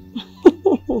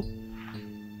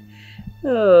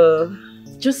 Oh.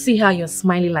 Just see how you're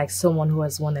smiling like someone who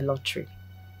has won a lottery.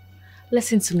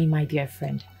 Listen to me, my dear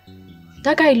friend.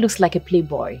 That guy looks like a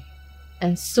playboy.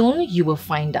 And soon you will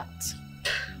find out.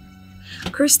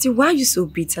 Christy, why are you so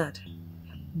bitter?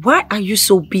 Why are you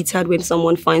so bitter when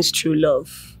someone finds true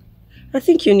love? I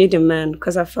think you need a man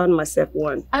because I found myself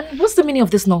one. And what's the meaning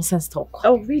of this nonsense talk?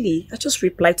 Oh, really? I just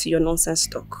replied to your nonsense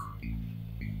talk.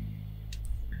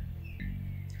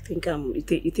 You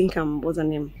think I'm, what's her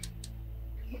name?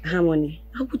 Harmony.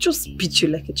 I would just beat you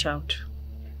like a child.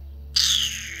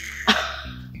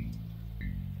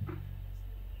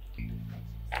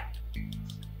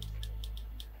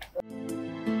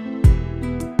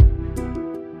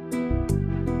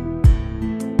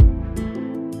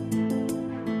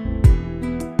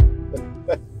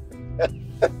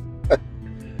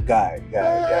 Guy,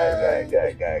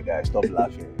 stop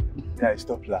laughing. Guy,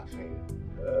 stop laughing.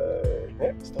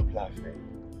 Stop laughing.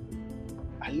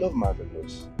 I love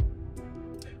Marvelous.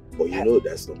 But you know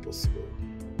that's not possible.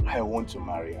 I want to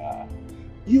marry her.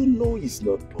 You know it's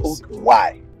not possible. Okay,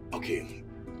 why? Okay,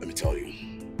 let me tell you.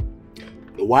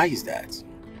 The why is that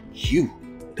you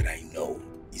that I know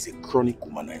is a chronic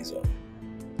womanizer.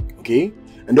 Okay?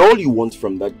 And all you want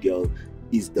from that girl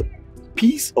is the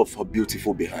piece of her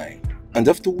beautiful behind. And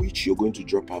after which you're going to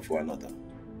drop her for another.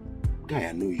 Guy,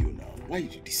 I know you now. Why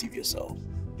did you deceive yourself?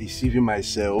 Deceiving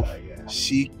myself? Yeah.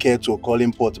 She cared to call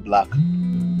him pot black.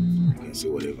 You can say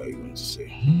whatever you want to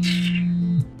say.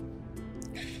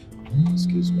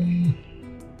 Excuse me.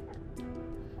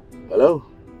 Hello?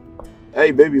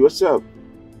 Hey baby, what's up?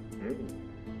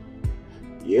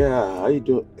 Yeah, how you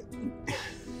doing?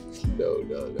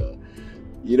 No.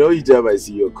 You know each time I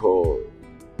see your call,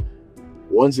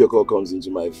 once your call comes into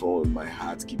my phone, my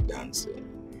heart keeps dancing.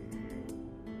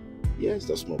 Yes,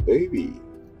 that's my baby.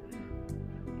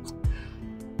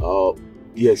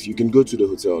 Yes, you can go to the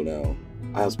hotel now.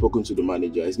 I have spoken to the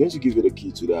manager. He's going to give you the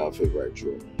key to our favorite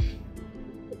room.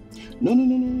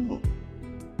 No.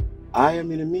 I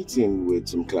am in a meeting with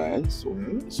some clients. So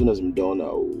as soon as I'm done,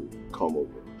 I'll come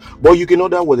over. But you can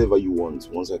order whatever you want.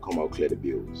 Once I come, I'll clear the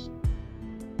bills.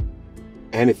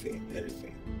 Anything.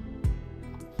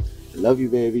 Love you,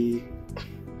 baby.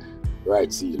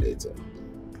 Right, see you later.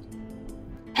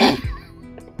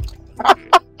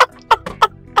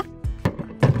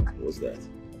 What's that?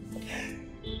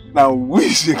 Now,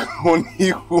 which is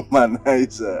only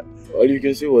womanizer? Well, you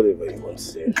can say whatever you want to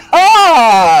say.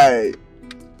 Hi!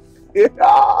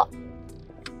 Yeah.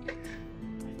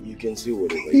 You can say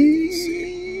whatever you want to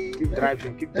say.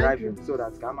 Keep driving so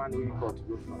that Gaman will got to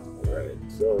go far. Alright,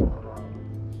 so.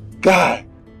 God!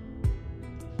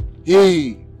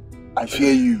 Hey! I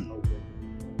fear you.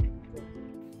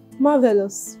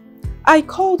 Marvelous. I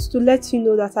called to let you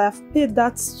know that I have paid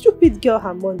that stupid girl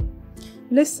her money.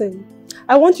 Listen,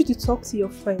 I want you to talk to your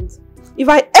friends. If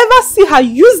I ever see her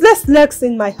useless legs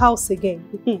in my house again,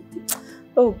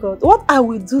 oh God, what I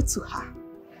will do to her.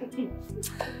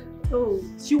 Oh,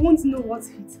 she won't know what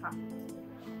hit her.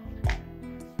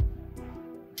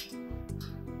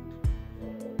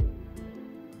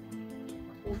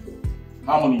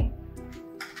 Harmony.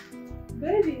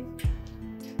 Baby.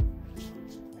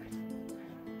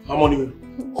 Harmony.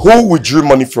 Who withdrew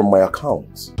money from my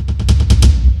account?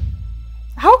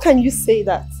 How can you say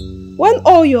that? When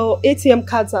all your ATM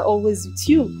cards are always with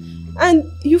you. And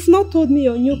you've not told me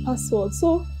your new password,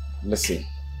 so... Listen.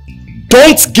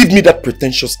 Don't give me that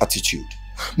pretentious attitude.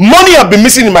 Money have been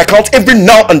missing in my account every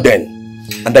now and then.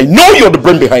 And I know you're the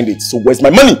brain behind it, so where's my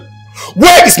money?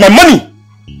 Where is my money?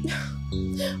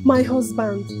 My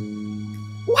husband,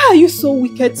 why are you so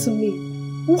wicked to me?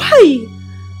 Why?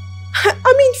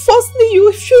 I mean, firstly, you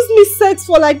refused me sex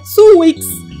for like 2 weeks.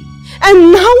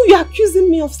 And now you're accusing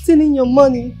me of stealing your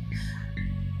money.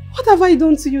 What have I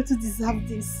done to you to deserve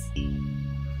this?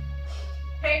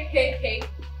 Hey.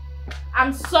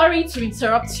 I'm sorry to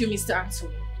interrupt you, Mr.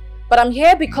 Anthony. But I'm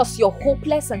here because your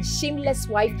hopeless and shameless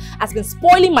wife has been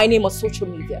spoiling my name on social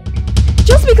media.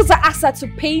 Just because I asked her to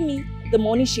pay me the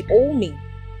money she owed me.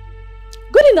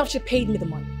 Good enough, she paid me the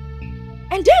money.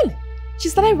 And then, she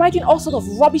started writing all sorts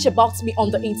of rubbish about me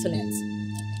on the internet.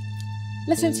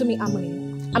 Listen to me,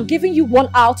 Amoni. I'm giving you 1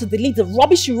 hour to delete the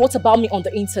rubbish you wrote about me on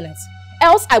the internet.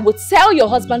 Else, I will tell your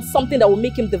husband something that will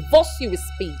make him divorce you with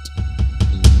speed.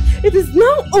 It is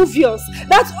now obvious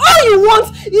that all you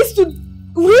want is to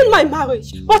ruin my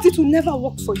marriage, but it will never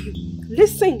work for you.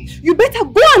 Listen, you better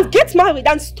go and get married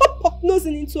and stop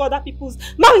poke-nosing into other people's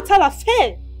marital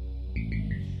affair.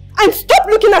 And stop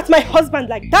looking at my husband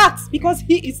like that, because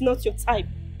he is not your type.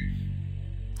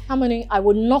 Harmony, I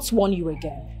will not warn you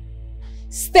again.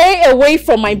 Stay away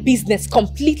from my business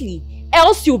completely,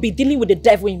 else you'll be dealing with the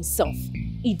devil himself.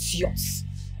 Idiots.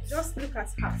 Just look at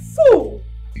her. Fool!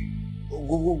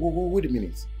 Wait a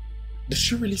minute. Did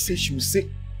she really say she was sick?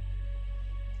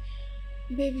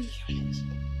 Baby.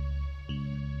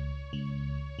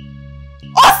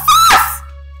 Osas!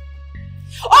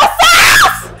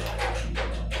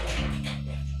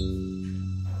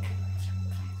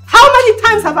 How many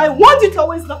times have I warned you to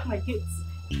always lock my gates?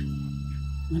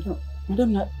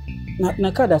 Madam,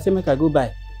 na car that say make I go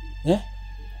buy. Eh?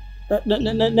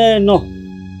 No.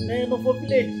 For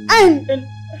village. And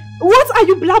what are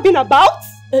you blabbing about?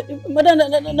 Madam,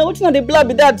 what's not the blab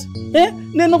with that? Eh?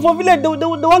 No, for village, the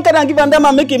one can give them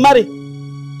and make him marry.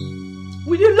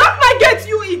 Will you lock my gates,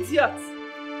 you idiot?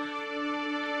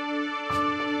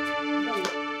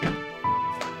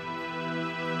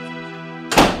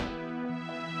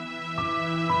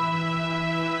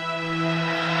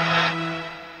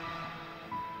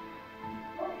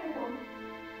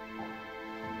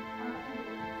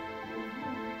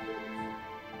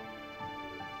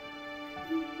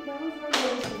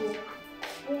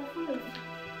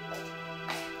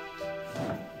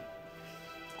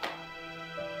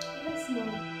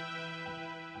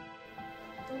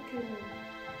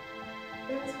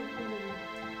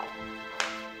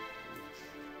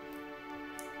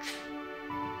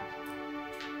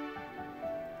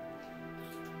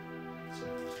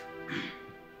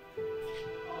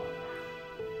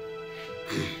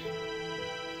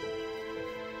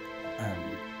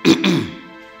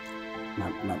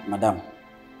 Madam,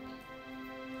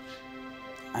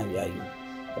 I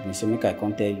been saying make I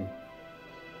can't tell you.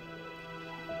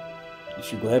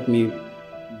 If you go help me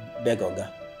beg Oga,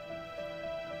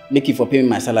 make it for pay me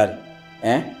my salary.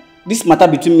 Eh? This matter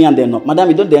between me and them, madam,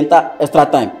 you don't enter extra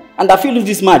time. And I feel lose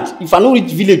this match. If I don't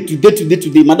reach village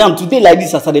today, madam, today like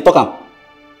this as they talk am.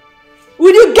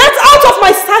 Will you get out of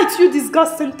my sight, you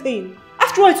disgusting thing?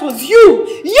 After all, it was you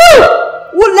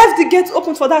who left the gate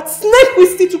open for that snake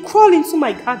Christy to crawl into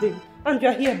my garden. And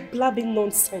you're here blabbing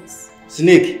nonsense.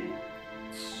 Snake?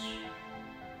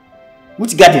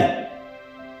 Which garden?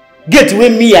 Gate where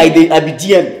me, I be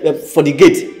GM for the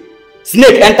gate.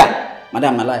 Snake enter.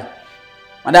 Madam, na lie.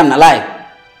 Madam, na lie.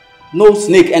 No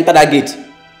snake enter that gate.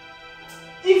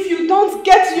 If you don't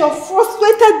get your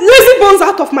frustrated lazy bones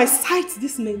out of my sight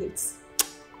this minute,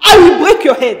 I will break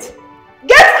your head.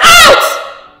 Get out!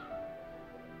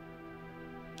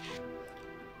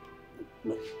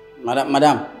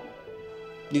 Madam,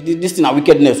 this thing is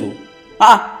wickedness.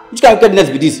 Which kind of wickedness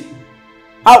be this?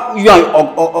 How you and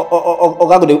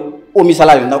Oga go owe me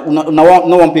salary?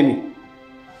 No one pay me.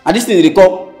 And this thing they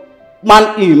call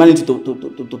man inhumanity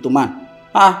to man.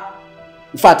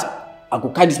 In fact, I go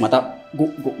carry this matter, go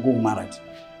human right.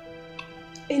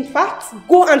 In fact,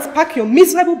 go and pack your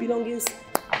miserable belongings.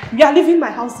 You are leaving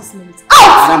my house this minute.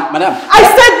 Out! Madam. I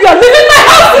said you are leaving my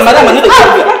house this minute.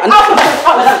 Madam,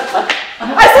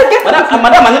 I said get out.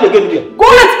 Madam, I need to get here. Go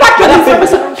and pack your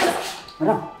miserable.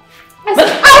 Madam. I said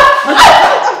out!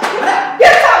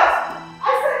 Get out! I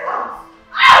said out!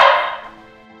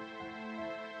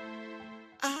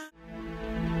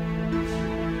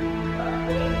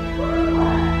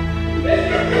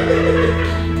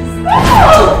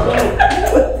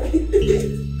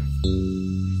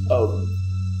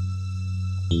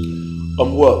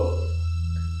 Well,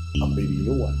 baby, you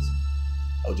know what?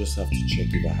 I'll just have to check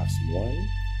if I have some wine,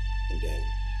 and then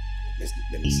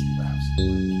let me see if I have some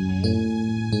wine.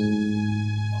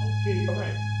 Okay,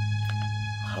 alright.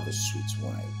 I have a sweet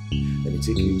wine. Let me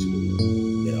take you to the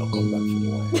room, then I'll come back for the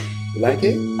wine. You like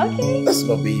it? Okay. That's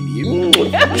my baby.